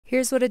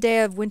Here's what a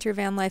day of winter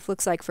van life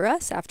looks like for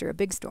us after a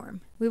big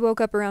storm. We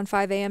woke up around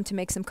 5 a.m. to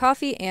make some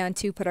coffee and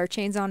to put our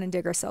chains on and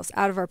dig ourselves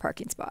out of our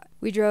parking spot.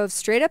 We drove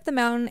straight up the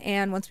mountain,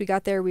 and once we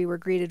got there, we were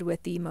greeted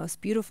with the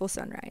most beautiful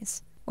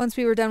sunrise. Once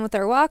we were done with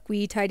our walk,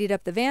 we tidied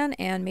up the van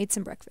and made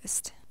some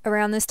breakfast.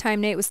 Around this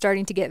time, Nate was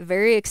starting to get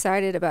very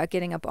excited about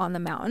getting up on the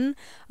mountain.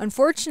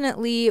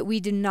 Unfortunately, we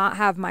did not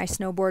have my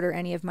snowboard or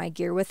any of my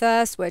gear with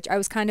us, which I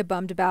was kind of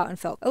bummed about and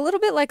felt a little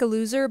bit like a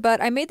loser,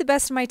 but I made the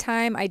best of my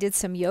time. I did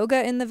some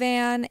yoga in the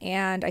van,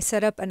 and I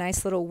set up a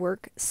nice little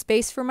work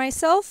space for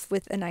myself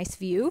with a nice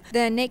view.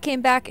 Then Nate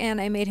came back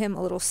and I made him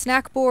a little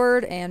snack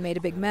board and made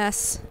a big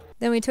mess.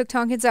 Then we took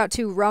Tompkins out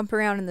to romp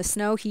around in the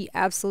snow. He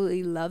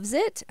absolutely loves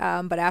it,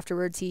 but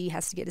afterwards he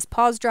has to get his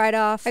paws dried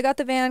off. I got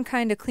the van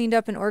kind of cleaned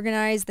up and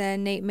organized.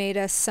 Then Nate made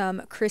us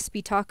some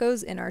crispy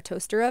tacos in our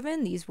toaster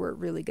oven. These were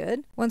really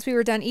good. Once we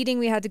were done eating,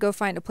 we had to go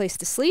find a place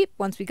to sleep.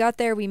 Once we got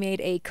there, we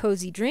made a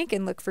cozy drink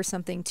and looked for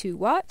something to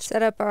watch.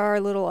 Set up our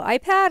little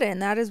iPad,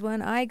 and that is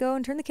when I go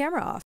and turn the camera off.